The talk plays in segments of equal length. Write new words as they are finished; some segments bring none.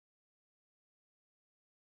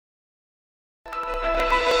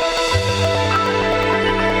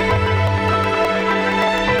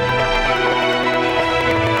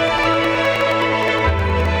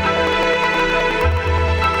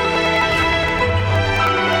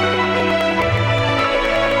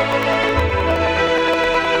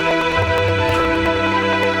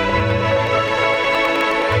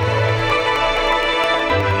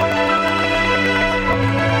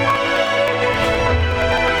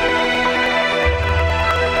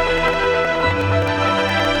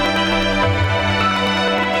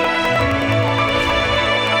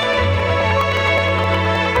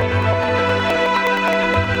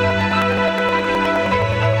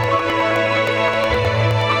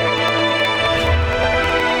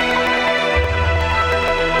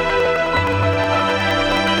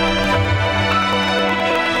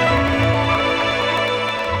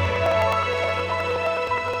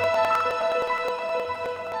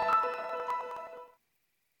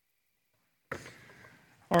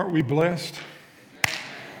Aren't we blessed?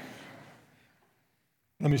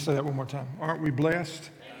 Let me say that one more time. Aren't we blessed?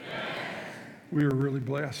 Amen. We are really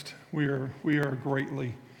blessed. We are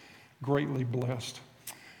greatly blessed.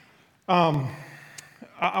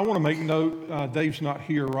 I want to make note, Dave's not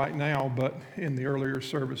here right now, but in the earlier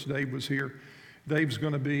service, Dave was here. Dave's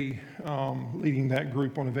going to be leading that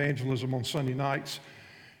group on evangelism on Sunday nights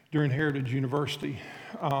during Heritage University.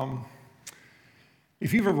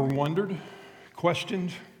 If you've ever wondered,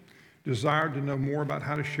 questioned, desired to know more about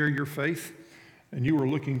how to share your faith, and you were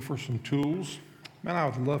looking for some tools, man, I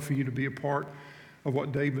would love for you to be a part of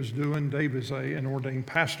what Dave is doing. Dave is an ordained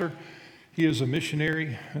pastor. He is a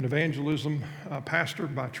missionary, an evangelism pastor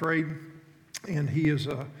by trade, and he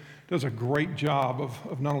does a great job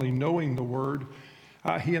of not only knowing the Word.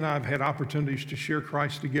 He and I have had opportunities to share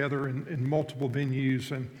Christ together in multiple venues,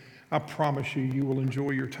 and I promise you will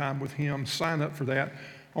enjoy your time with him. Sign up for that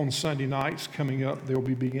on Sunday nights coming up. They'll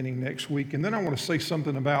be beginning next week. And then I want to say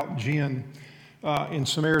something about Jen in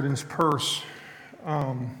Samaritan's Purse.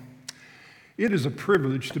 It is a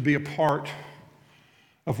privilege to be a part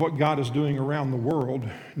of what God is doing around the world,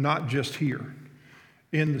 not just here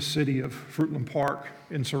in the city of Fruitland Park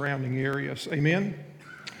and surrounding areas. Amen?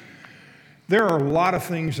 There are a lot of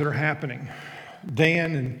things that are happening.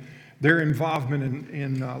 Dan and their involvement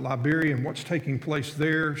in Liberia and what's taking place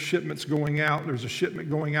there, shipments going out. There's a shipment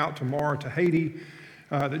going out tomorrow to Haiti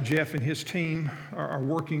that Jeff and his team are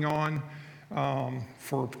working on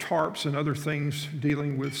for tarps and other things,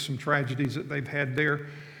 dealing with some tragedies that they've had there.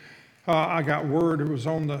 I got word,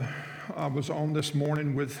 I was on this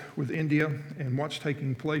morning with India and what's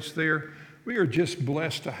taking place there. We are just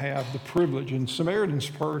blessed to have the privilege, and Samaritan's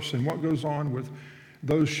Purse and what goes on with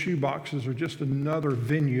those shoe boxes are just another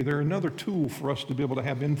venue. They're another tool for us to be able to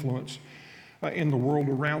have influence in the world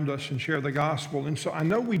around us and share the gospel. And so I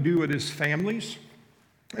know we do it as families,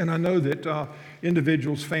 and I know that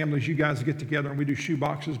individuals, families, you guys get together and we do shoe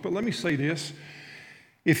boxes. But let me say this.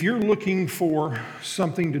 If you're looking for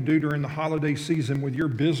something to do during the holiday season with your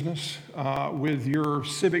business, with your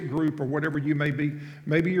civic group or whatever you may be,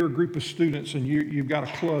 maybe you're a group of students and you've got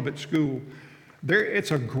a club at school, it's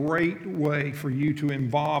a great way for you to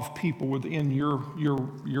involve people within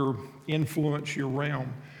your influence, your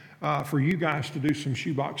realm, for you guys to do some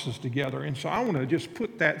shoe boxes together. And so I want to just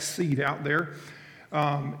put that seed out there.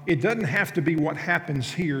 It doesn't have to be what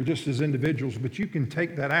happens here just as individuals, but you can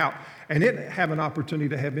take that out and it have an opportunity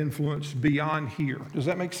to have influence beyond here. Does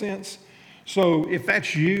that make sense? So if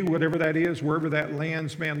that's you, whatever that is, wherever that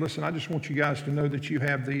lands, man, listen, I just want you guys to know that you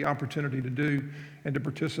have the opportunity to do and to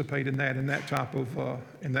participate in that type of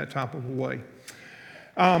a way.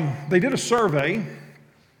 They did a survey,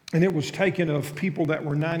 and it was taken of people that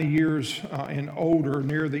were 90 years and older,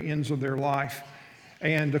 near the ends of their life.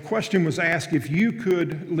 And the question was asked, if you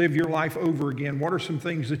could live your life over again, what are some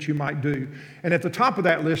things that you might do? And at the top of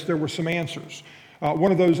that list, there were some answers.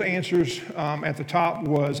 One of those answers at the top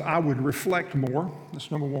was, I would reflect more.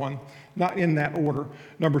 That's number one, not in that order.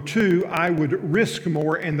 Number two, I would risk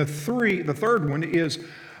more. And the third one is,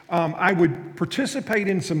 I would participate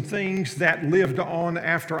in some things that lived on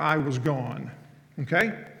after I was gone.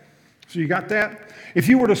 Okay? So you got that? If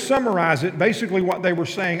you were to summarize it, basically what they were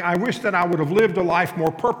saying, I wish that I would have lived a life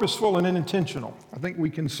more purposeful and intentional. I think we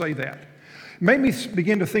can say that. Made me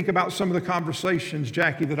begin to think about some of the conversations,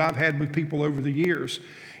 Jackie, that I've had with people over the years,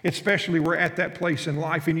 especially we're at that place in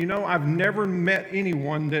life. And you know, I've never met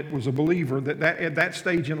anyone that was a believer that at that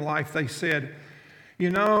stage in life they said,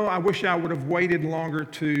 you know, I wish I would have waited longer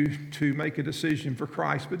to make a decision for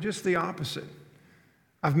Christ, but just the opposite.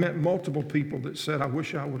 I've met multiple people that said, I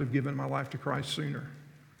wish I would have given my life to Christ sooner.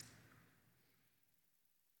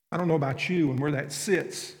 I don't know about you and where that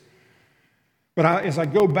sits. But as I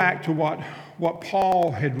go back to what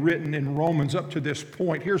Paul had written in Romans up to this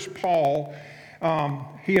point, here's Paul.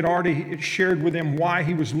 He had already shared with them why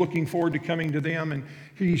he was looking forward to coming to them, and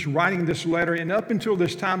he's writing this letter. And up until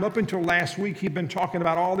this time, up until last week, he'd been talking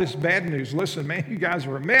about all this bad news. Listen, man, you guys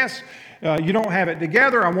are a mess. You don't have it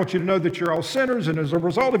together. I want you to know that you're all sinners, and as a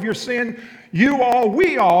result of your sin,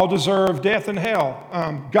 we all deserve death and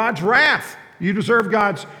hell. God's wrath. You deserve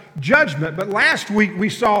God's judgment. But last week we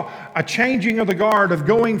saw a changing of the guard of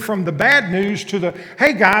going from the bad news to the,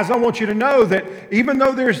 hey guys, I want you to know that even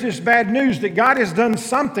though there's this bad news, that God has done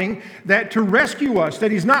something that to rescue us,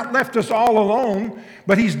 that He's not left us all alone,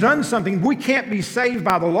 but He's done something. We can't be saved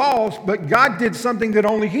by the laws, but God did something that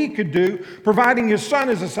only He could do, providing His Son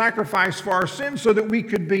as a sacrifice for our sins so that we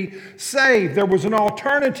could be saved. There was an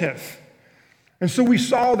alternative. And so we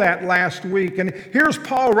saw that last week. And here's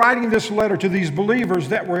Paul writing this letter to these believers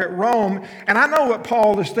that were at Rome. And I know what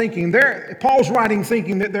Paul is thinking. Paul's writing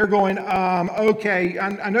thinking that they're going, okay,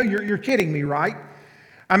 I know you're kidding me, right?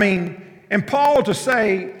 I mean, and Paul to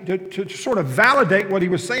sort of validate what he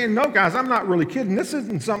was saying, no, guys, I'm not really kidding. This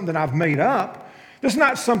isn't something that I've made up. This is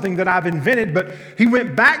not something that I've invented, but he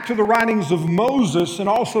went back to the writings of Moses and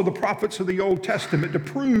also the prophets of the Old Testament to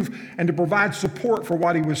prove and to provide support for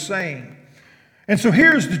what he was saying. And so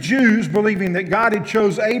here's the Jews believing that God had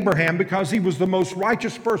chose Abraham because he was the most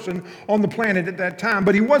righteous person on the planet at that time.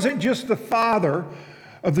 But he wasn't just the father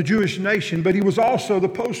of the Jewish nation, but he was also the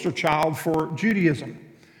poster child for Judaism.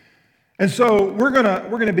 And so we're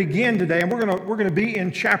gonna begin today, and we're gonna be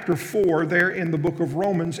in chapter 4 there in the book of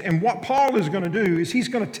Romans. And what Paul is going to do is he's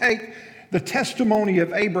going to take the testimony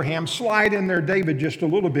of Abraham, slide in there David just a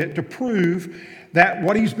little bit to prove that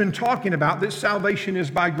what he's been talking about, that salvation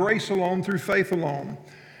is by grace alone, through faith alone.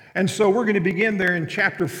 And so we're going to begin there in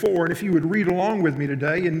chapter 4. And if you would read along with me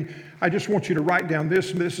today, and I just want you to write down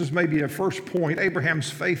this. This is maybe a first point, Abraham's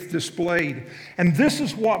faith displayed. And this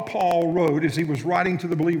is what Paul wrote as he was writing to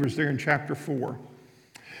the believers there in chapter 4.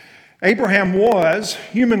 Abraham was,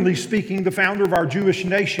 humanly speaking, the founder of our Jewish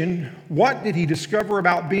nation. What did he discover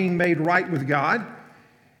about being made right with God?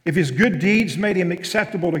 If his good deeds made him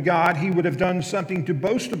acceptable to God, he would have done something to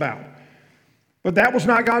boast about. But that was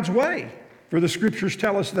not God's way. For the scriptures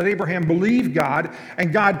tell us that Abraham believed God,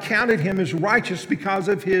 and God counted him as righteous because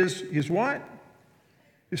of his what?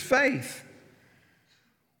 His faith.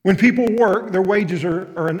 When people work, their wages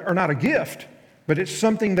are not a gift, but it's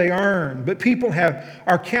something they earn. But people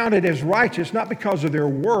are counted as righteous not because of their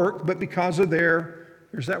work, but because of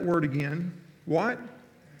there's that word again, what?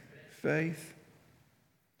 Faith.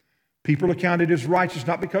 People are counted as righteous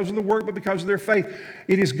not because of the work, but because of their faith.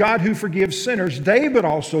 It is God who forgives sinners. David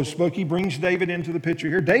also spoke. He brings David into the picture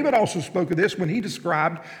here. David also spoke of this when he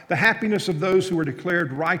described the happiness of those who are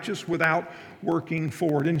declared righteous without working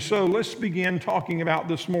for it. And so let's begin talking about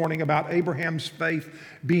this morning about Abraham's faith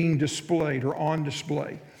being displayed or on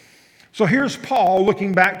display. So here's Paul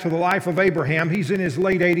looking back to the life of Abraham. He's in his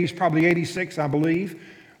late 80s, probably 86, I believe.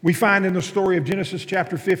 We find in the story of Genesis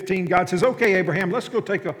chapter 15, God says, okay, Abraham, let's go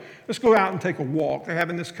out and take a walk. They're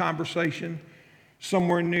having this conversation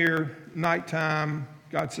somewhere near nighttime.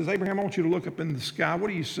 God says, Abraham, I want you to look up in the sky. What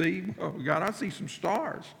do you see? Oh, God, I see some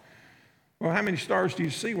stars. Well, how many stars do you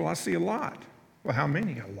see? Well, I see a lot. Well, how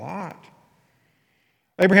many? A lot.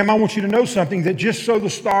 Abraham, I want you to know something, that just so the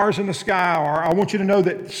stars in the sky are, I want you to know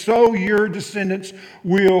that so your descendants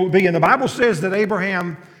will be. And the Bible says that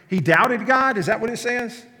Abraham, he doubted God. Is that what it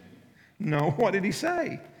says? No. What did he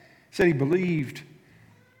say? He said he believed.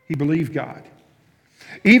 He believed God.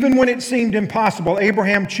 Even when it seemed impossible,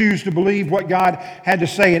 Abraham chose to believe what God had to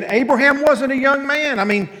say. And Abraham wasn't a young man. I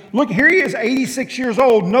mean, look, here he is, 86 years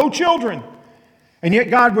old, no children. And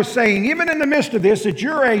yet God was saying, even in the midst of this, at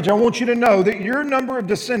your age, I want you to know that your number of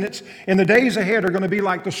descendants in the days ahead are going to be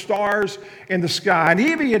like the stars in the sky. And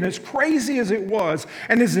even as crazy as it was,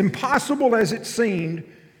 and as impossible as it seemed,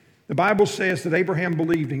 the Bible says that Abraham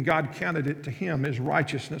believed and God counted it to him as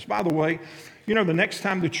righteousness. By the way, you know, the next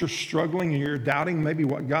time that you're struggling and you're doubting maybe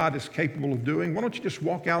what God is capable of doing, why don't you just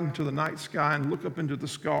walk out into the night sky and look up into the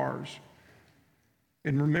stars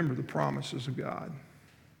and remember the promises of God.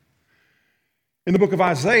 In the book of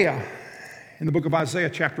Isaiah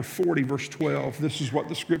chapter 40, verse 12, this is what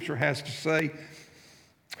the scripture has to say.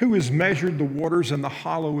 Who has measured the waters in the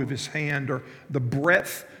hollow of his hand, or the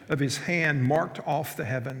breadth of his hand marked off the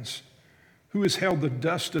heavens? Who has held the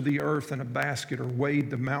dust of the earth in a basket, or weighed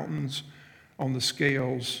the mountains on the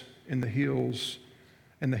scales and the hills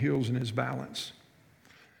in his balance?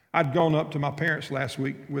 I'd gone up to my parents last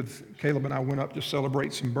week with Caleb, and I went up to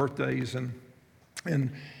celebrate some birthdays, and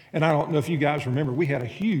I don't know if you guys remember, we had a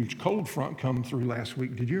huge cold front come through last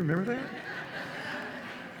week. Did you remember that?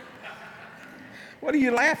 What are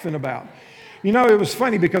you laughing about? You know, it was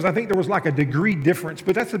funny because I think there was like a degree difference,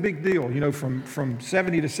 but that's a big deal, you know, from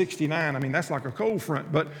 70 to 69. I mean, that's like a cold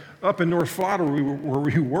front. But up in North Florida where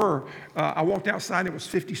we were, I walked outside and it was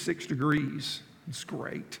 56 degrees. It's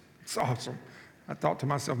great. It's awesome. I thought to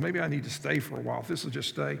myself, maybe I need to stay for a while if this will just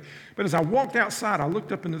stay. But as I walked outside, I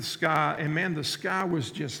looked up into the sky, and man, the sky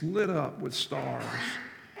was just lit up with stars.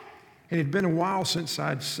 And it had been a while since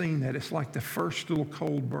I'd seen that. It's like the first little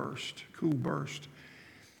cool burst.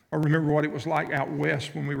 I remember what it was like out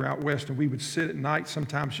west when we were out west, and we would sit at night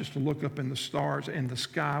sometimes just to look up in the stars, and the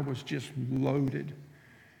sky was just loaded.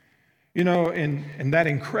 You know, and that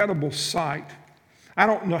incredible sight. I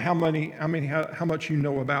don't know how much you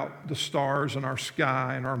know about the stars and our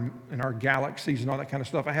sky and our galaxies and all that kind of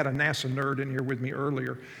stuff. I had a NASA nerd in here with me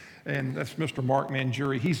earlier, and that's Mr. Mark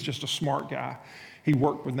Manjuri. He's just a smart guy. He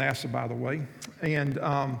worked with NASA, by the way.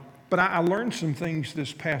 But I learned some things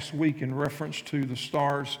this past week in reference to the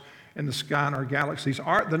stars and the sky and our galaxies.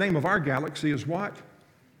 The name of our galaxy is what?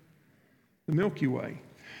 The Milky Way.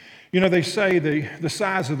 You know, they say the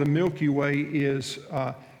size of the Milky Way is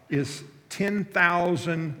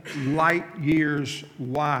 10,000 light years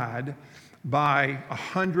wide by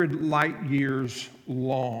 100 light years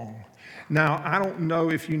long. Now, I don't know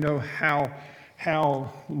if you know how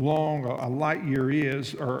long a light year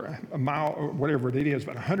is, or a mile, or whatever it is,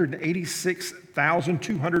 but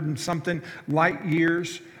 186,200 and something light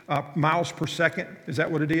years, miles per second. Is that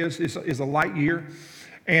what it is? Is a light year?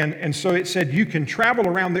 And so it said you can travel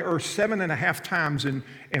around the earth 7.5 times in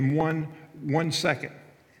 1 second,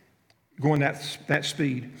 going that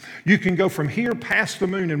speed. You can go from here past the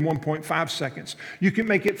moon in 1.5 seconds. You can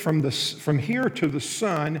make it from here to the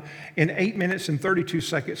sun in 8 minutes and 32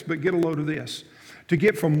 seconds. But get a load of this. To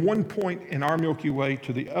get from one point in our Milky Way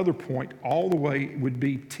to the other point all the way would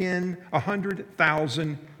be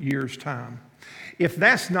 100,000 years time. If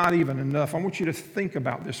that's not even enough, I want you to think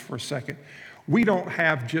about this for a second. We don't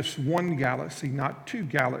have just one galaxy, not two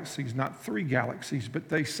galaxies, not three galaxies, but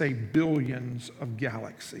they say billions of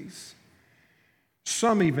galaxies.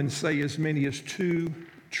 Some even say as many as 2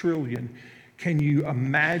 trillion. Can you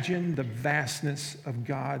imagine the vastness of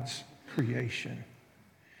God's creation?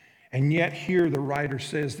 And yet here the writer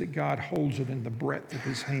says that God holds it in the breadth of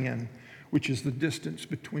his hand, which is the distance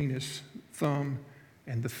between his thumb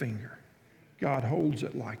and the finger. God holds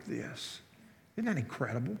it like this. Isn't that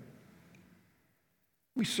incredible?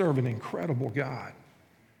 We serve an incredible God.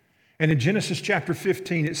 And in Genesis chapter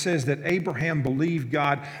 15, it says that Abraham believed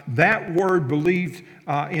God. That word believed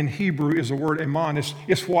in Hebrew is a word eman.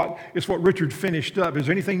 It's what Richard finished up. Is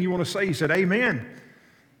there anything you want to say? He said, amen.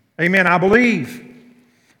 Amen, I believe.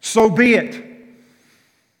 So be it.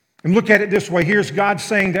 And look at it this way. Here's God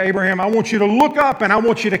saying to Abraham, I want you to look up and I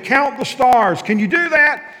want you to count the stars. Can you do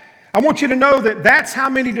that? I want you to know that that's how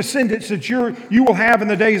many descendants that you will have in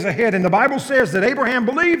the days ahead. And the Bible says that Abraham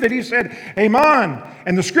believed, that he said, amen.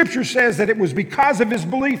 And the scripture says that it was because of his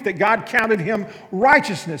belief that God counted him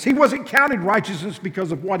righteousness. He wasn't counted righteousness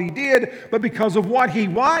because of what he did, but because of what he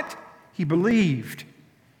believed.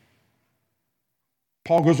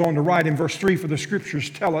 Paul goes on to write in verse 3, for the scriptures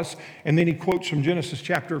tell us, and then he quotes from Genesis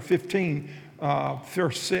chapter 15,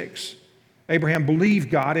 verse 6. Abraham believed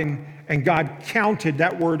God, and God counted,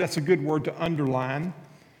 that word, that's a good word to underline.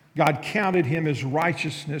 God counted him as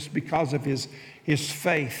righteousness because of his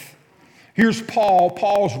faith. Here's Paul.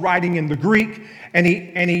 Paul's writing in the Greek, and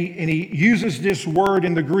he uses this word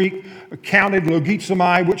in the Greek, counted,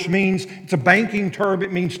 logizomai, which means, it's a banking term.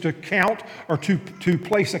 It means to count or to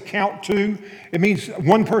place account to. It means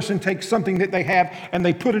one person takes something that they have and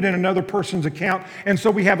they put it in another person's account. And so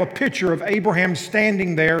we have a picture of Abraham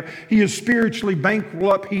standing there. He is spiritually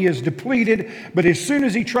bankrupt. He is depleted. But as soon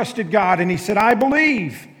as he trusted God and he said, I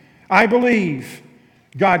believe,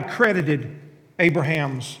 God credited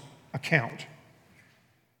Abraham's account.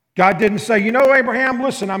 God didn't say, you know, Abraham,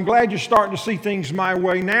 listen, I'm glad you're starting to see things my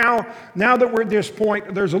way now. Now that we're at this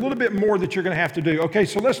point, there's a little bit more that you're going to have to do. Okay,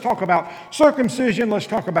 so let's talk about circumcision. Let's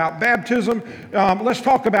talk about baptism. Let's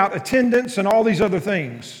talk about attendance and all these other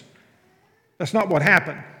things. That's not what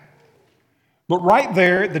happened. But right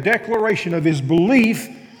there, the declaration of his belief,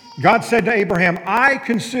 God said to Abraham, I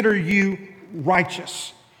consider you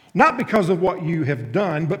righteous. Not because of what you have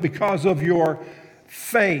done, but because of your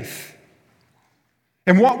faith.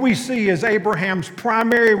 And what we see is Abraham's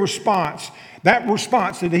primary response. That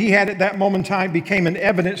response that he had at that moment in time became an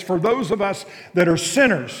evidence for those of us that are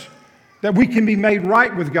sinners, that we can be made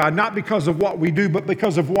right with God, not because of what we do, but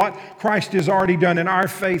because of what Christ has already done in our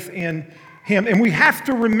faith in him. And we have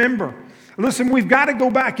to remember, listen, we've got to go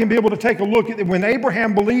back and be able to take a look at it. When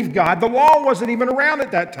Abraham believed God, the law wasn't even around at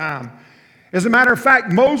that time. As a matter of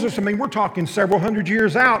fact, Moses, we're talking several hundred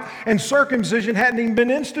years out, and circumcision hadn't even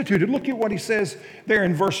been instituted. Look at what he says there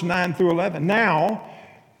in verse 9 through 11. Now,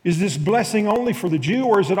 is this blessing only for the Jew,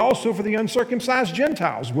 or is it also for the uncircumcised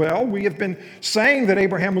Gentiles? Well, we have been saying that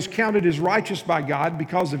Abraham was counted as righteous by God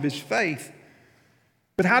because of his faith.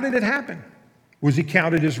 But how did it happen? Was he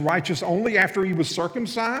counted as righteous only after he was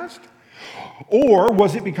circumcised? Or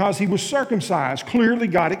was it because he was circumcised? Clearly,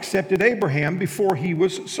 God accepted Abraham before he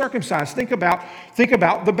was circumcised. Think about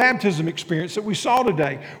the baptism experience that we saw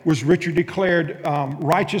today. Was Richard declared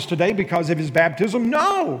righteous today because of his baptism?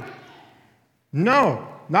 No,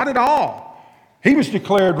 not at all. He was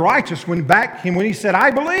declared righteous when he said,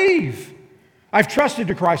 I believe. I've trusted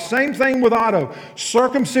to Christ. Same thing with Otto.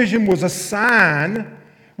 Circumcision was a sign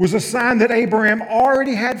that Abraham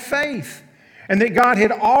already had faith and that God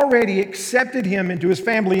had already accepted him into his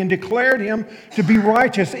family and declared him to be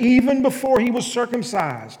righteous even before he was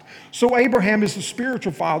circumcised. So Abraham is the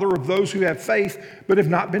spiritual father of those who have faith but have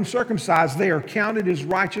not been circumcised. They are counted as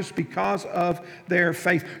righteous because of their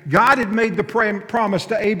faith. God had made the promise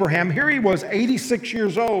to Abraham. Here he was, 86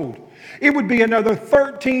 years old. It would be another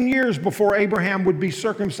 13 years before Abraham would be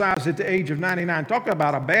circumcised at the age of 99. Talk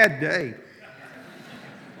about a bad day.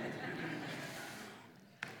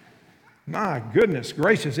 My goodness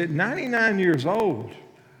gracious, at 99 years old.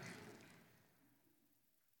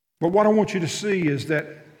 But what I want you to see is that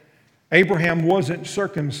Abraham wasn't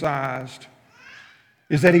circumcised,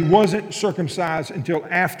 is that he wasn't circumcised until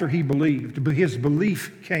after he believed. But his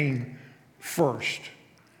belief came first.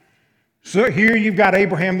 So here you've got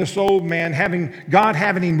Abraham, this old man, God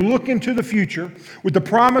having him look into the future with the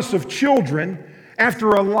promise of children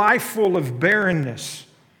after a life full of barrenness.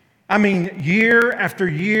 I mean, year after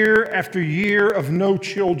year after year of no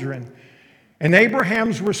children. And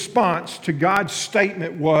Abraham's response to God's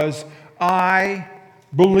statement was, I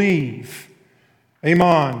believe.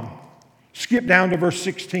 Amen. Skip down to verse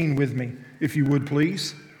 16 with me, if you would,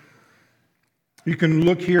 please. You can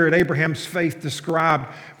look here at Abraham's faith described.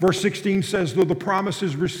 Verse 16 says, though the promise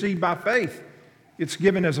is received by faith, it's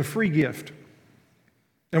given as a free gift.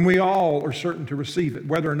 And we all are certain to receive it,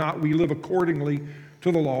 whether or not we live accordingly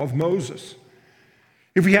to the law of Moses.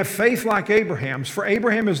 If we have faith like Abraham's, for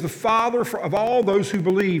Abraham is the father of all those who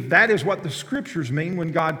believe. That is what the scriptures mean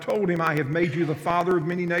when God told him, I have made you the father of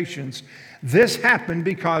many nations. This happened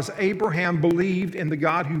because Abraham believed in the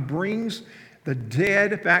God who brings the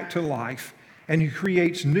dead back to life and who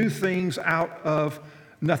creates new things out of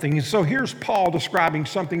nothing. And so here's Paul describing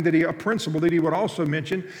something a principle that he would also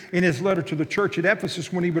mention in his letter to the church at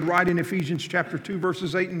Ephesus when he would write in Ephesians chapter 2,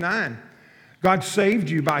 verses 8 and 9. God saved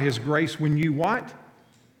you by his grace when you what?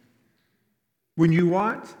 When you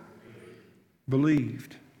what?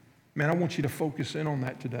 Believed. Man, I want you to focus in on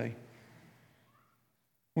that today.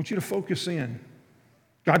 I want you to focus in.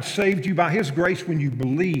 God saved you by his grace when you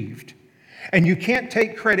believed. And you can't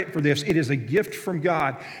take credit for this. It is a gift from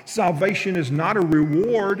God. Salvation is not a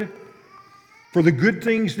reward for the good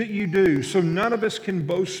things that you do, so none of us can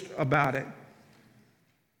boast about it.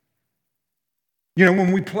 You know,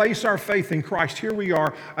 when we place our faith in Christ, here we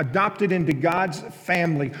are, adopted into God's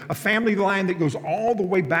family, a family line that goes all the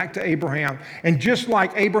way back to Abraham. And just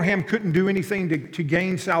like Abraham couldn't do anything to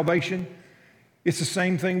gain salvation, it's the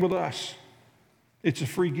same thing with us. It's a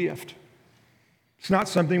free gift. It's not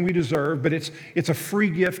something we deserve, but it's a free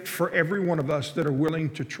gift for every one of us that are willing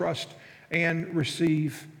to trust and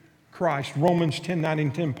receive Christ. Romans 10, 9,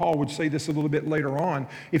 and 10, Paul would say this a little bit later on.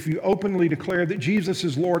 If you openly declare that Jesus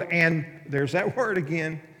is Lord, and there's that word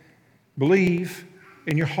again, believe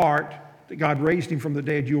in your heart that God raised him from the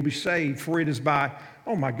dead, you will be saved. For it is by,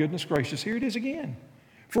 oh my goodness gracious, here it is again.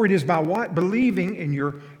 For it is by what? Believing in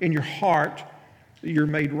your heart that you're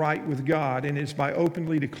made right with God, and it's by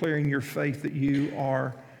openly declaring your faith that you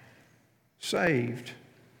are saved.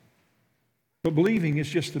 But believing is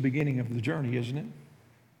just the beginning of the journey, isn't it?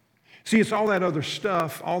 See, it's all that other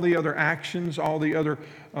stuff, all the other actions, all the other,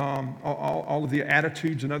 all of the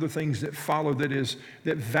attitudes and other things that follow that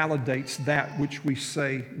validates that which we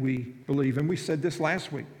say we believe. And we said this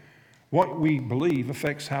last week. What we believe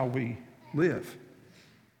affects how we live.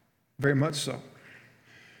 Very much so.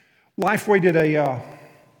 Lifeway did a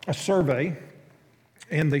survey,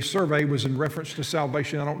 and the survey was in reference to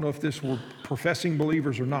salvation. I don't know if this were professing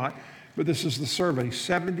believers or not, but this is the survey.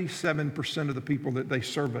 77% of the people that they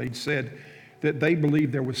surveyed said that they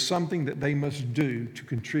believed there was something that they must do to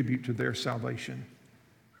contribute to their salvation.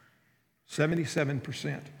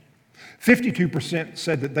 77%. 52%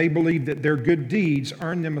 said that they believed that their good deeds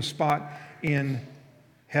earned them a spot in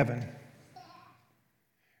heaven.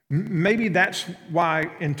 Maybe that's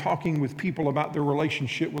why in talking with people about their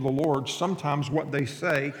relationship with the Lord, sometimes what they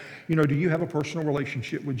say, do you have a personal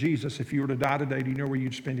relationship with Jesus? If you were to die today, do you know where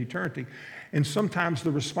you'd spend eternity? And sometimes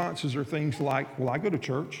the responses are things like, well, I go to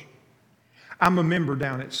church. I'm a member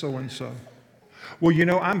down at so-and-so. Well,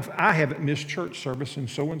 I haven't missed church service in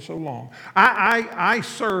so-and-so long. I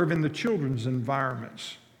serve in the children's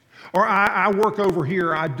environments. Or I work over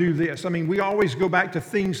here, I do this. I mean, we always go back to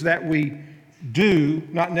things that we do,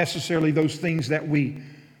 not necessarily those things that we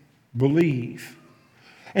believe.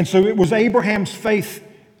 And so it was Abraham's faith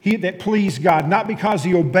that pleased God, not because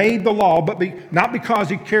he obeyed the law, but not because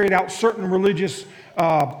he carried out certain religious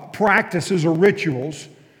practices or rituals,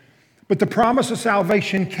 But the promise of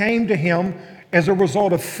salvation came to him as a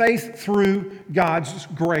result of faith through God's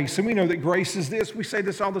grace. And we know that grace is this. We say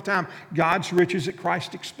this all the time. God's riches at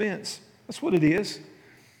Christ's expense. That's what it is.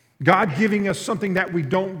 God giving us something that we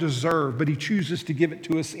don't deserve, but he chooses to give it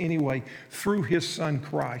to us anyway through his Son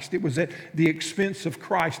Christ. It was at the expense of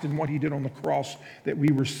Christ and what he did on the cross that we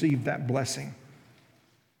received that blessing.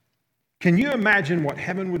 Can you imagine what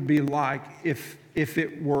heaven would be like if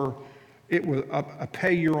it was a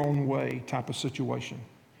pay-your-own-way type of situation?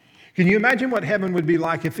 Can you imagine what heaven would be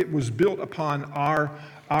like if it was built upon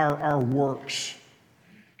our works?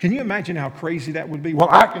 Can you imagine how crazy that would be? Well,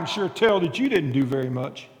 I can sure tell that you didn't do very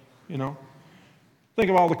much, you know. Think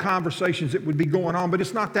of all the conversations that would be going on, but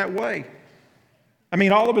it's not that way. I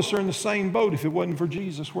mean, all of us are in the same boat. If it wasn't for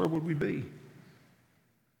Jesus, where would we be?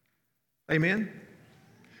 Amen?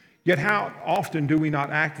 Yet how often do we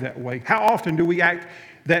not act that way? How often do we act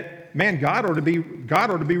that, man, God ought to be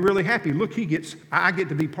really happy. Look, I get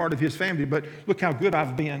to be part of his family, but look how good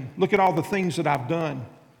I've been. Look at all the things that I've done.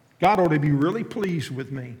 God ought to be really pleased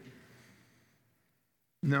with me.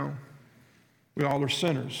 No. We all are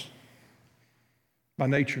sinners by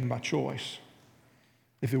nature and by choice.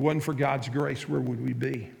 If it wasn't for God's grace, where would we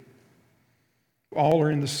be? All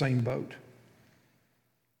are in the same boat.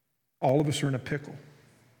 All of us are in a pickle.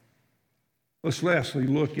 Let's lastly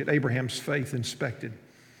look at Abraham's faith inspected.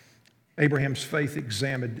 Abraham's faith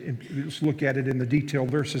examined. Let's look at it in the detail,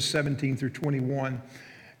 verses 17 through 21.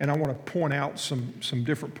 And I want to point out some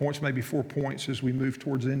different points, maybe 4 points as we move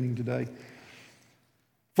towards ending today.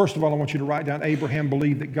 First of all, I want you to write down Abraham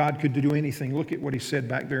believed that God could do anything. Look at what he said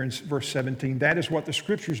back there in verse 17. That is what the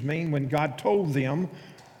scriptures mean when God told them,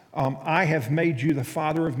 I have made you the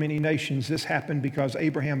father of many nations. This happened because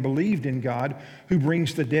Abraham believed in God, who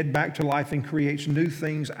brings the dead back to life and creates new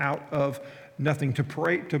things out of nothing. To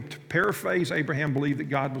paraphrase, Abraham believed that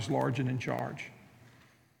God was large and in charge.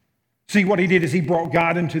 See, what he did is he brought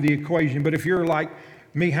God into the equation. But if you're like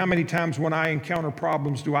me, how many times when I encounter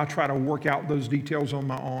problems do I try to work out those details on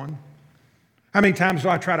my own? How many times do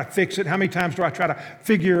I try to fix it? How many times do I try to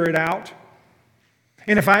figure it out?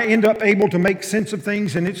 And if I end up able to make sense of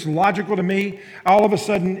things and it's logical to me, all of a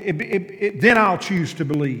sudden, then I'll choose to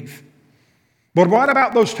believe. But what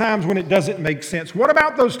about those times when it doesn't make sense? What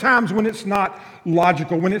about those times when it's not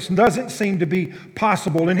logical, when it doesn't seem to be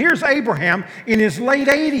possible? And here's Abraham in his late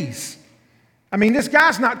 80s. I mean, this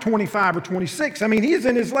guy's not 25 or 26. I mean, he's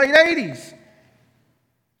in his late 80s.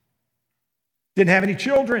 Didn't have any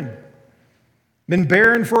children. Been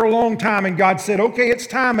barren for a long time, and God said, okay, it's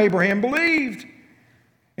time. Abraham believed.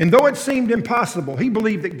 And though it seemed impossible, he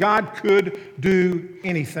believed that God could do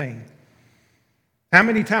anything. How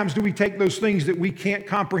many times do we take those things that we can't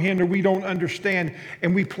comprehend or we don't understand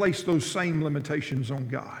and we place those same limitations on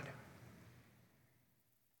God?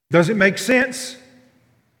 Does it make sense?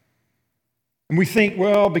 And we think,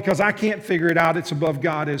 well, because I can't figure it out, it's above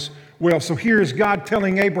God as well. So here's God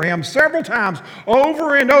telling Abraham several times,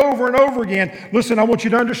 over and over and over again, listen, I want you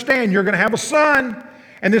to understand, you're going to have a son.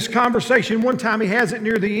 And this conversation, one time he has it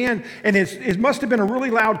near the end, and it must have been a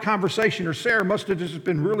really loud conversation, or Sarah must have just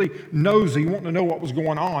been really nosy, wanting to know what was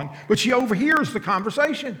going on. But she overhears the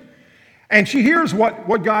conversation. And she hears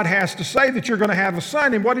what God has to say, that you're going to have a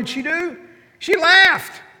son. And what did she do? She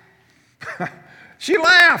laughed. She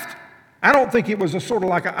laughed. I don't think it was a sort of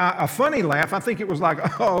like a funny laugh. I think it was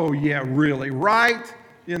like, oh, yeah, really, right?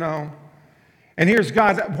 You know. And here's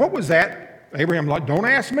God. What was that? Abraham, like, don't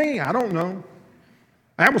ask me. I don't know.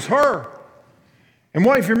 That was her. And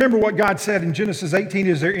what if you remember what God said in Genesis 18,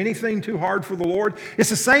 is there anything too hard for the Lord?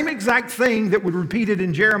 It's the same exact thing that was repeated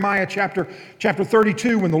in Jeremiah chapter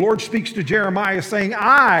 32 when the Lord speaks to Jeremiah saying,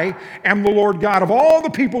 I am the Lord God of all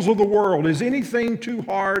the peoples of the world. Is anything too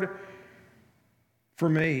hard for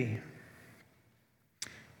me?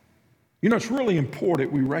 You know, it's really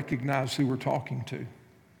important we recognize who we're talking to.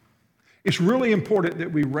 It's really important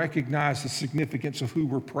that we recognize the significance of who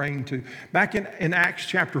we're praying to. Back in Acts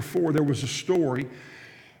chapter 4, there was a story.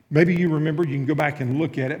 Maybe you remember, you can go back and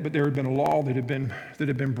look at it, but there had been a law that had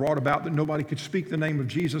been brought about that nobody could speak the name of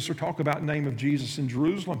Jesus or talk about the name of Jesus in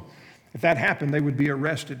Jerusalem. If that happened, they would be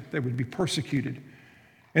arrested. They would be persecuted.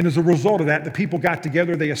 And as a result of that, the people got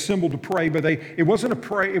together, they assembled to pray, but it wasn't a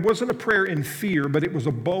prayer in fear, but it was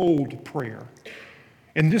a bold prayer.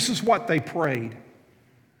 And this is what they prayed.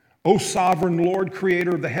 O sovereign Lord,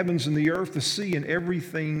 creator of the heavens and the earth, the sea and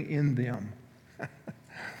everything in them.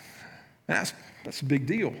 That's a big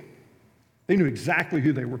deal. They knew exactly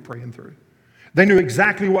who they were praying through. They knew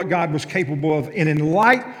exactly what God was capable of. And in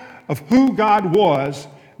light of who God was,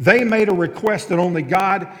 they made a request that only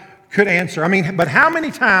God could answer. But how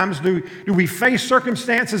many times do we face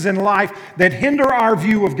circumstances in life that hinder our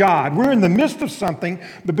view of God? We're in the midst of something,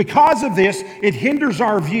 but because of this, it hinders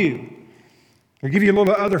our view. I'll give you a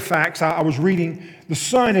little other facts. I was reading the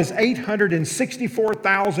sun is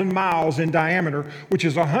 864,000 miles in diameter, which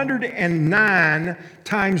is 109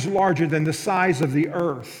 times larger than the size of the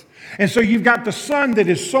earth. And so you've got the sun that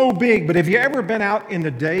is so big, but have you ever been out in the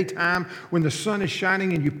daytime when the sun is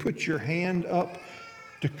shining and you put your hand up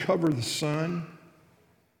to cover the sun?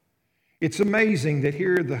 It's amazing that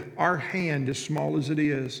here our hand, as small as it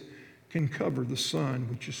is, can cover the sun,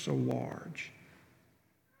 which is so large.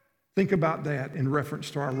 Think about that in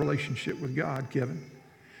reference to our relationship with God, Kevin.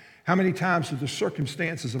 How many times do the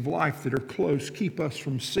circumstances of life that are close keep us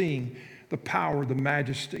from seeing the power, the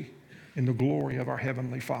majesty, and the glory of our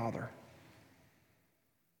Heavenly Father?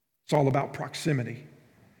 It's all about proximity.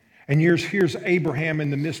 And here's Abraham in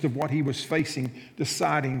the midst of what he was facing,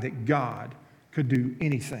 deciding that God could do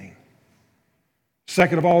anything.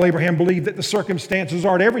 Second of all, Abraham believed that the circumstances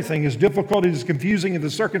aren't everything. As difficult and as confusing as the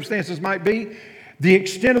circumstances might be, the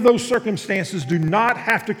extent of those circumstances do not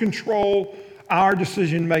have to control our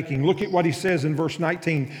decision making. Look at what he says in verse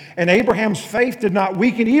 19. And Abraham's faith did not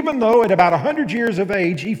weaken, even though at about 100 years of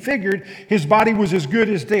age, he figured his body was as good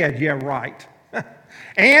as dead. Yeah, right.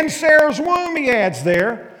 And Sarah's womb, he adds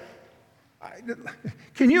there.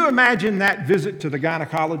 Can you imagine that visit to the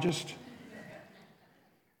gynecologist?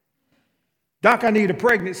 Doc, I need a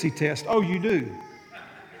pregnancy test. Oh, you do?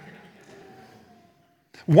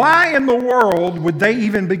 Why in the world would they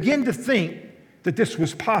even begin to think that this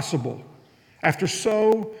was possible after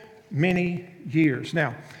so many years?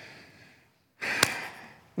 Now,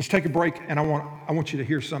 let's take a break, and I want you to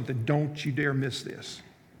hear something. Don't you dare miss this.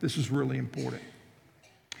 This is really important.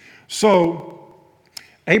 So,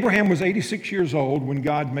 Abraham was 86 years old when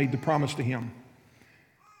God made the promise to him.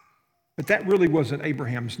 But that really wasn't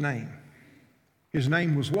Abraham's name. His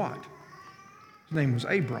name was what? His name was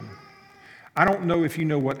Abram. I don't know if you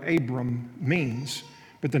know what Abram means,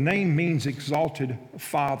 but the name means exalted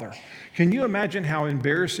father. Can you imagine how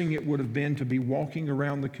embarrassing it would have been to be walking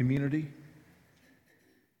around the community?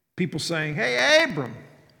 People saying, "Hey, Abram,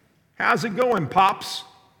 how's it going, Pops?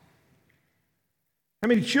 How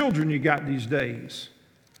many children you got these days?"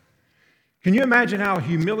 Can you imagine how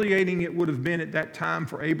humiliating it would have been at that time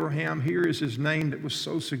for Abraham? Here is his name that was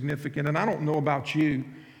so significant. And I don't know about you.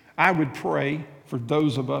 I would pray for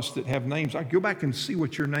those of us that have names. I'd go back and see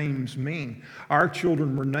what your names mean. Our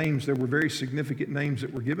children were names. There were very significant names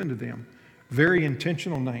that were given to them. Very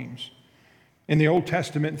intentional names. In the Old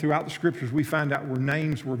Testament and throughout the Scriptures, we find out where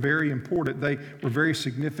names were very important. They were very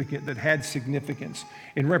significant, that had significance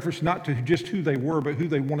in reference not to just who they were, but who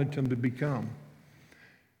they wanted them to become.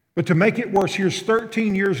 But to make it worse, here's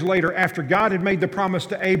 13 years later, after God had made the promise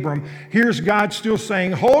to Abram, here's God still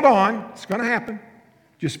saying, hold on, it's going to happen.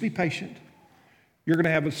 Just be patient. You're going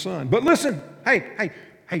to have a son. But listen, hey,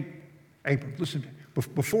 Abram, listen,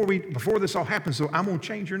 before this all happens, so I'm going to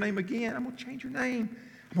change your name again. I'm going to change your name.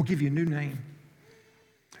 I'm going to give you a new name.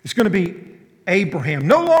 It's going to be Abraham.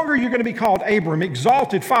 No longer you're going to be called Abram,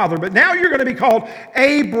 exalted father, but now you're going to be called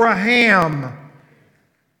Abraham.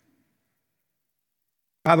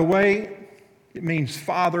 By the way, it means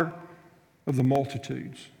father of the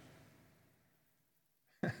multitudes.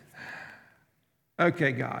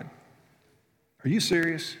 Okay, God. Are you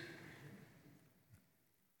serious?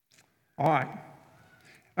 All right.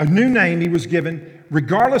 A new name he was given,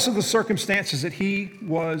 regardless of the circumstances that he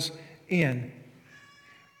was in.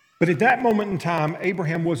 But at that moment in time,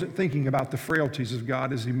 Abraham wasn't thinking about the frailties of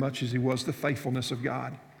God as much as he was the faithfulness of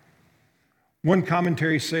God. One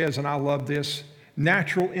commentary says, and I love this,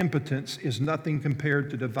 natural impotence is nothing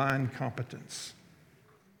compared to divine competence.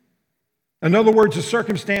 In other words, the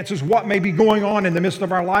circumstances, what may be going on in the midst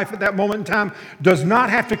of our life at that moment in time, does not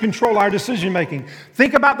have to control our decision making.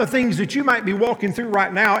 Think about the things that you might be walking through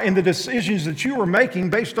right now and the decisions that you are making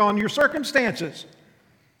based on your circumstances.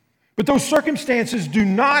 But those circumstances do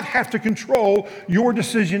not have to control your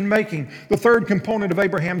decision making. The third component of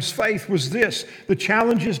Abraham's faith was this: the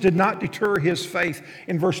challenges did not deter his faith.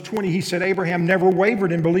 In verse 20, he said, Abraham never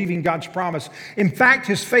wavered in believing God's promise. In fact,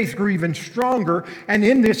 his faith grew even stronger, and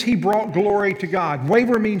in this he brought glory to God.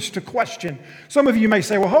 Waver means to question. Some of you may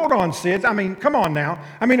say, well, hold on, Sid. Come on now.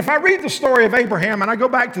 If I read the story of Abraham and I go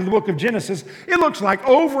back to the book of Genesis, it looks like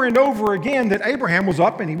over and over again that Abraham was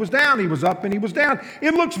up and he was down. He was up and he was down.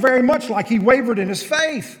 It looks very much like he wavered in his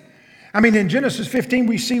faith. In Genesis 15,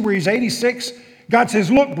 we see where he's 86. God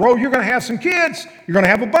says, look, bro, you're going to have some kids. You're going to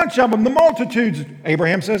have a bunch of them, the multitudes.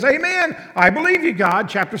 Abraham says, amen. I believe you, God.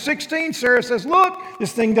 Chapter 16, Sarah says, look,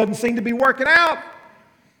 this thing doesn't seem to be working out.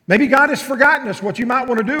 Maybe God has forgotten us. What you might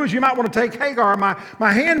want to do is you might want to take Hagar,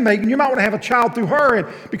 my handmaiden, you might want to have a child through her,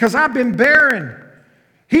 and because I've been barren.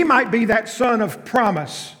 He might be that son of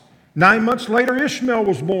promise. 9 months later, Ishmael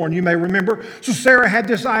was born, you may remember. So Sarah had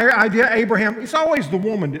this idea, Abraham, it's always the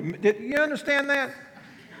woman. Did you understand that?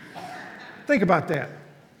 Think about that.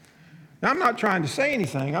 Now, I'm not trying to say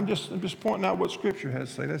anything. I'm just pointing out what Scripture has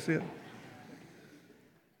to say. That's it.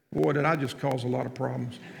 Boy, did I just cause a lot of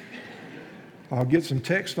problems. I'll get some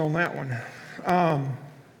text on that one.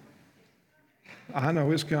 I know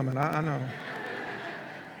it's coming. I know.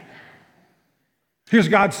 Here's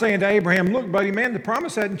God saying to Abraham, look, buddy, man, the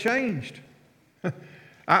promise hadn't changed. You're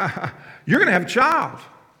going to have a child.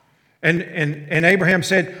 And Abraham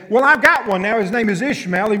said, well, I've got one now. His name is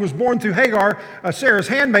Ishmael. He was born through Hagar, Sarah's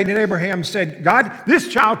handmaid. And Abraham said, God, this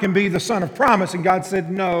child can be the son of promise. And God said,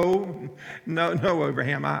 no,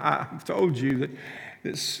 Abraham. I've told you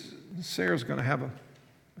that Sarah's going to have a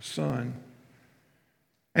son.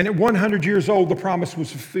 And at 100 years old, the promise was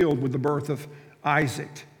fulfilled with the birth of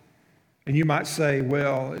Isaac. And you might say,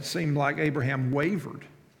 well, it seemed like Abraham wavered.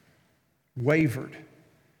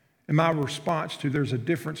 And my response to there's a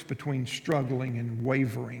difference between struggling and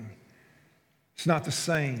wavering. It's not the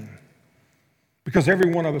same. Because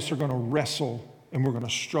every one of us are going to wrestle and we're going to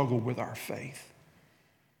struggle with our faith.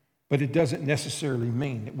 But it doesn't necessarily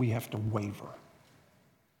mean that we have to waver.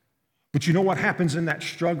 But you know what happens in that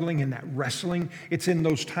struggling and that wrestling? It's in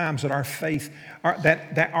those times that our faith,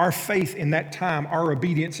 that our faith in that time, our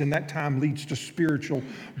obedience in that time leads to spiritual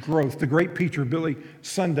growth. The great preacher Billy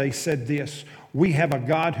Sunday said this, we have a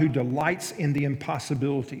God who delights in the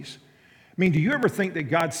impossibilities. I mean, do you ever think that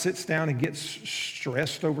God sits down and gets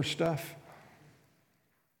stressed over stuff?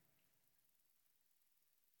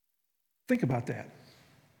 Think about that.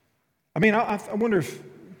 I mean, I wonder if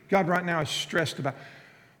God right now is stressed about,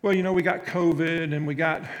 well, you know, we got COVID and we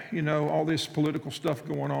got, you know, all this political stuff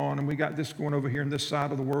going on and we got this going over here on this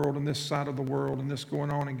side of the world and this side of the world and this going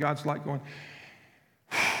on. And God's like going,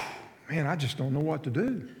 man, I just don't know what to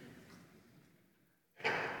do.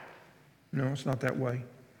 No, it's not that way.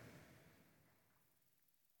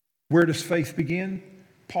 Where does faith begin?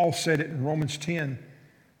 Paul said it in Romans 10.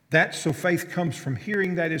 So faith comes from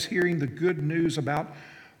hearing, that is, hearing the good news about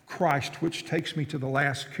Christ, which takes me to the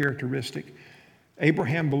last characteristic.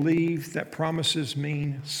 Abraham believed that promises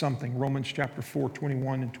mean something. Romans chapter 4,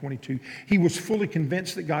 21 and 22. He was fully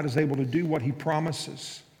convinced that God is able to do what he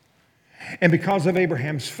promises. And because of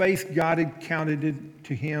Abraham's faith, God had counted it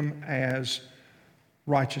to him as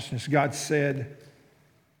righteousness. God said,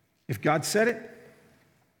 if God said it,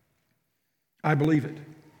 I believe it.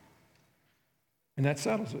 And that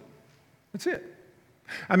settles it. That's it.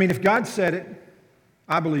 I mean, if God said it,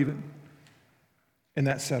 I believe it. And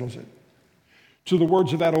that settles it. To the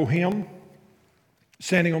words of that old hymn,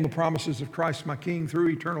 standing on the promises of Christ my King, through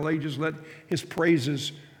eternal ages let his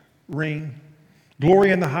praises ring. Glory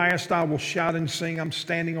in the highest I will shout and sing. I'm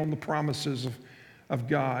standing on the promises of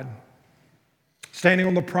God. Standing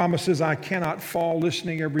on the promises I cannot fall,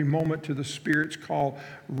 listening every moment to the Spirit's call,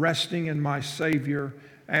 resting in my Savior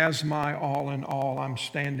as my all in all. I'm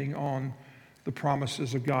standing on the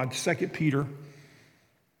promises of God. 2 Peter,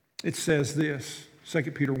 it says this,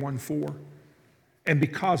 2 Peter 1:4. And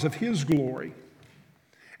because of his glory,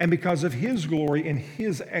 and because of his glory and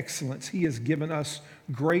his excellence, he has given us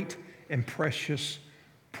great and precious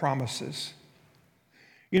promises.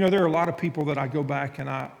 You know, there are a lot of people that I go back and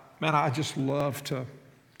I just love to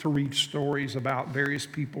read stories about various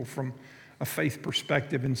people from a faith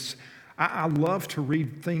perspective. And I love to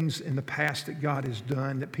read things in the past that God has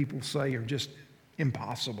done that people say are just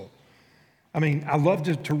impossible. I mean, I love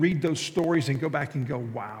to read those stories and go back and go,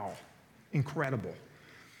 wow. Incredible.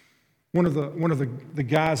 One of the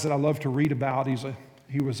guys that I love to read about,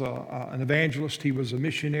 he was an evangelist. He was a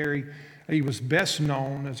missionary. He was best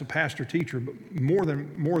known as a pastor teacher, but more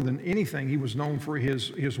than anything, he was known for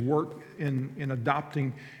his work in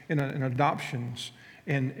adopting in adoptions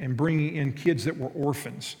and bringing in kids that were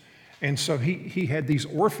orphans. And so he had these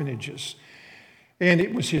orphanages. And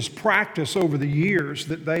it was his practice over the years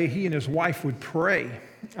that he and his wife would pray.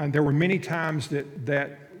 And there were many times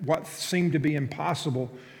that what seemed to be impossible,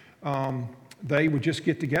 they would just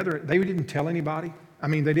get together. They didn't tell anybody. I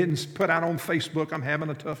mean, they didn't put out on Facebook, I'm having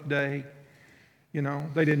a tough day. You know,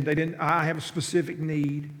 they didn't, I have a specific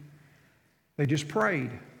need. They just prayed.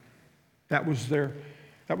 That was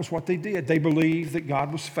what they did. They believed that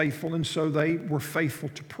God was faithful, and so they were faithful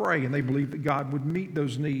to pray, and they believed that God would meet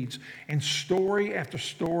those needs. And story after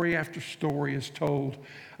story after story is told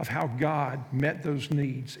of how God met those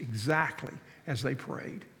needs exactly as they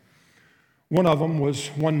prayed. One of them was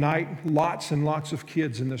one night, lots and lots of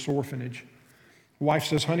kids in this orphanage. Wife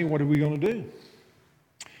says, honey, what are we going to do?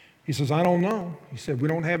 He says, I don't know. He said, we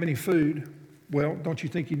don't have any food. Well, don't you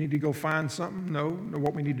think you need to go find something? No,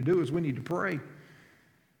 what we need to do is we need to pray.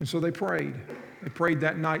 And so they prayed. They prayed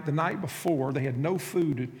that night. The night before, they had no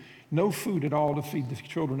food at all to feed the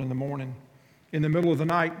children in the morning. In the middle of the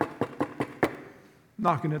night,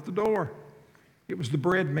 knocking at the door. It was the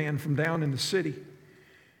bread man from down in the city.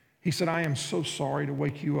 He said, I am so sorry to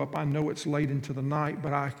wake you up. I know it's late into the night,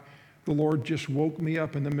 but the Lord just woke me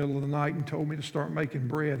up in the middle of the night and told me to start making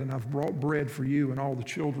bread, and I've brought bread for you and all the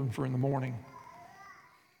children for in the morning.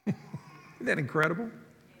 Isn't that incredible?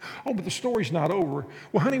 Oh, but the story's not over.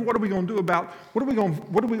 Well, honey, what are we going to do about, what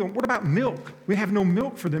about milk? We have no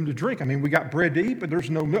milk for them to drink. I mean, we got bread to eat, but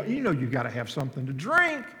there's no milk. You know you got to have something to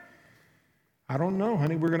drink. I don't know,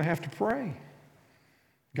 honey, we're going to have to pray.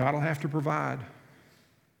 God will have to provide.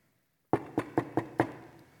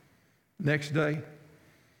 Next day,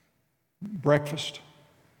 breakfast.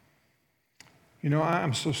 You know,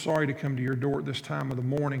 I'm so sorry to come to your door at this time of the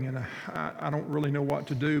morning, and I don't really know what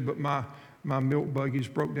to do, but my milk buggies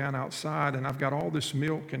broke down outside, and I've got all this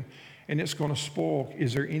milk, and it's going to spoil.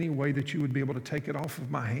 Is there any way that you would be able to take it off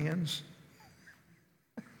of my hands?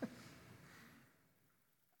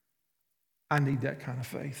 I need that kind of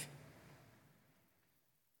faith.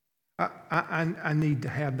 I need to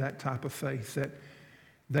have that type of faith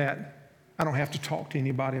that I don't have to talk to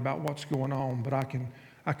anybody about what's going on, but I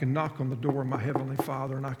can knock on the door of my Heavenly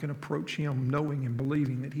Father, and I can approach Him knowing and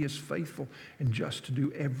believing that He is faithful and just to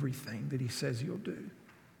do everything that He says He'll do.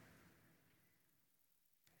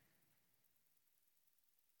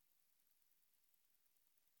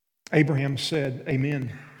 Abraham said,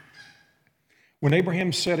 amen. When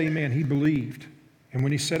Abraham said amen, he believed. And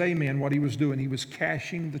when he said amen, what he was doing, he was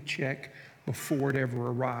cashing the check before it ever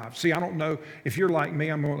arrived. See, I don't know if you're like me,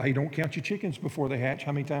 I'm going, hey, don't count your chickens before they hatch.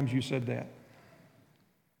 How many times you said that?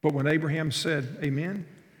 But when Abraham said, amen,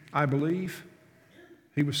 I believe,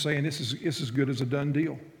 he was saying this is as good as a done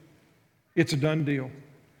deal. It's a done deal.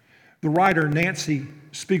 The writer Nancy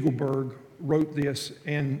Spiegelberg wrote this,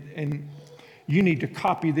 and you need to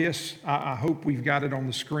copy this. I hope we've got it on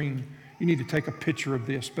the screen. You need to take a picture of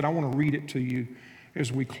this, but I want to read it to you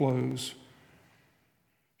as we close.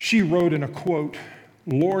 She wrote in a quote,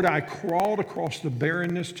 Lord, I crawled across the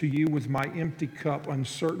barrenness to you with my empty cup,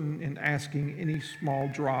 uncertain in asking any small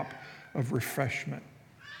drop of refreshment.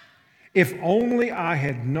 If only I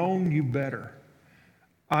had known you better,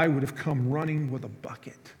 I would have come running with a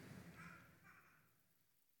bucket.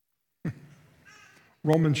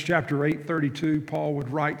 Romans chapter 8:32, Paul would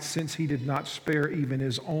write, since he did not spare even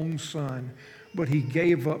his own son, but he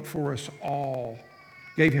gave him up for us all,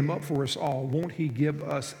 won't he give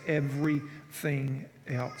us everything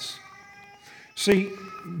else? See,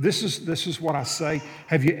 this is what I say.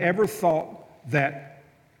 Have you ever thought that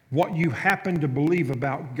what you happen to believe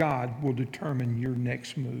about God will determine your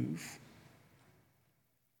next move?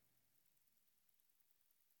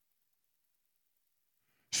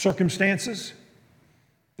 Circumstances,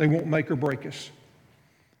 they won't make or break us.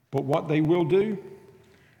 But what they will do,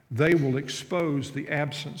 they will expose the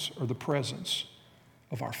absence or the presence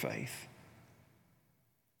of our faith.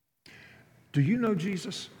 Do you know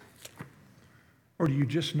Jesus? Or do you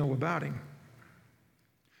just know about Him?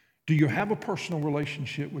 Do you have a personal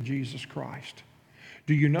relationship with Jesus Christ?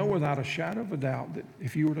 Do you know without a shadow of a doubt that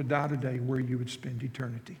if you were to die today, where you would spend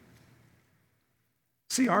eternity?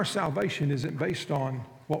 See, our salvation isn't based on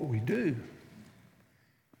what we do.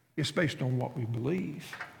 It's based on what we believe.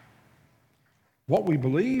 What we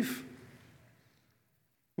believe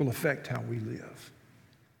will affect how we live.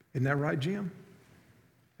 Isn't that right, Jim?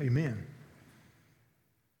 Amen.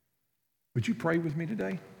 Would you pray with me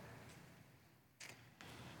today?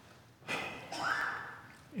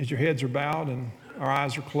 As your heads are bowed and our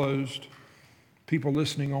eyes are closed, people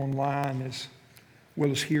listening online as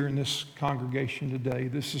well as here in this congregation today,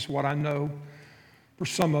 this is what I know. For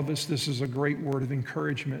some of us, this is a great word of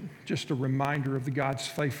encouragement, just a reminder of the God's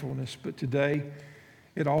faithfulness. But today,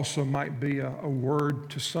 it also might be a word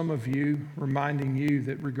to some of you, reminding you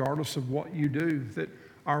that regardless of what you do, that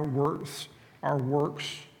our works,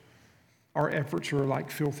 our efforts are like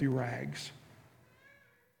filthy rags.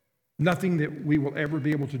 Nothing that we will ever be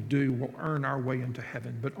able to do will earn our way into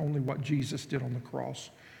heaven, but only what Jesus did on the cross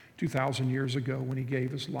 2,000 years ago when He gave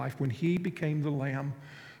His life, when He became the Lamb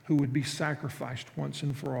who would be sacrificed once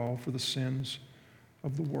and for all for the sins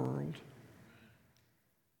of the world.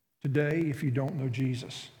 Today, if you don't know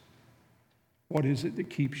Jesus, what is it that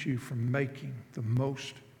keeps you from making the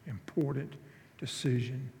most important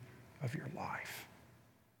decision of your life?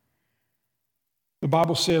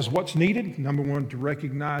 Bible says what's needed? Number one, to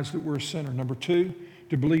recognize that we're a sinner. Number two,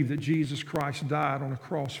 to believe that Jesus Christ died on a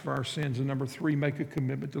cross for our sins. And number three, make a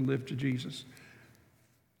commitment to live to Jesus.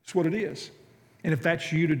 That's what it is. And if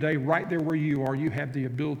that's you today, right there where you are, you have the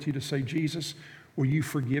ability to say, Jesus, will you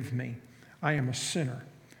forgive me? I am a sinner.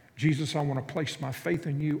 Jesus, I want to place my faith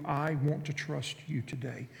in you. I want to trust you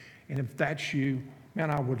today. And if that's you, man,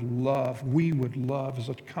 we would love as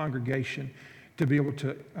a congregation to be able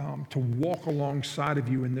to walk alongside of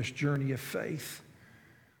you in this journey of faith.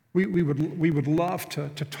 We would love to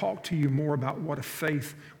talk to you more about what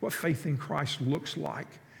faith in Christ looks like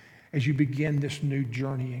as you begin this new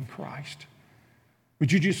journey in Christ.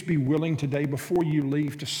 Would you just be willing today, before you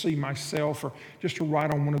leave, to see myself, or just to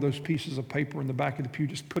write on one of those pieces of paper in the back of the pew,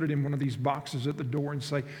 just put it in one of these boxes at the door and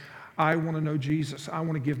say, I want to know Jesus. I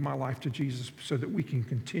want to give my life to Jesus so that we can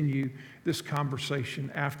continue this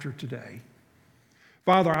conversation after today.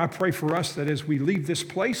 Father, I pray for us that as we leave this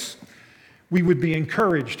place, we would be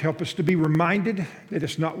encouraged. Help us to be reminded that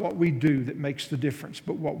it's not what we do that makes the difference,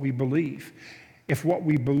 but what we believe. If what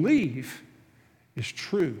we believe is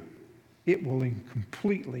true, it will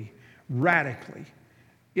completely, radically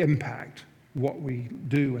impact what we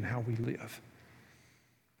do and how we live.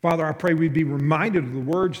 Father, I pray we'd be reminded of the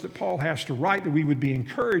words that Paul has to write, that we would be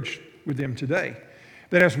encouraged with them today.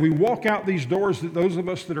 That as we walk out these doors, that those of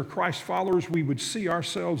us that are Christ followers, we would see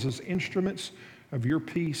ourselves as instruments of your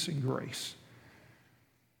peace and grace.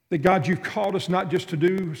 That God, you've called us not just to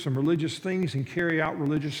do some religious things and carry out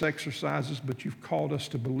religious exercises, but you've called us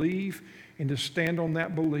to believe and to stand on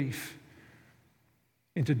that belief.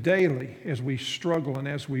 And to daily, as we struggle and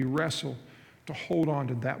as we wrestle, to hold on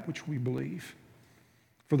to that which we believe.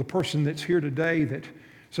 For the person that's here today that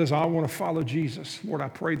says, I want to follow Jesus, Lord, I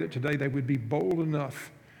pray that today they would be bold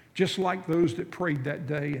enough, just like those that prayed that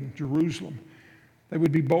day in Jerusalem. They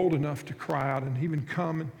would be bold enough to cry out and even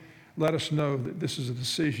come and let us know that this is a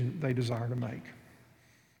decision that they desire to make.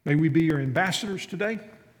 May we be your ambassadors today.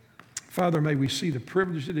 Father, may we see the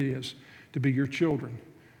privilege it is to be your children.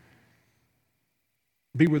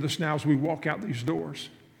 Be with us now as we walk out these doors.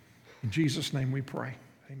 In Jesus' name we pray.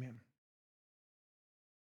 Amen.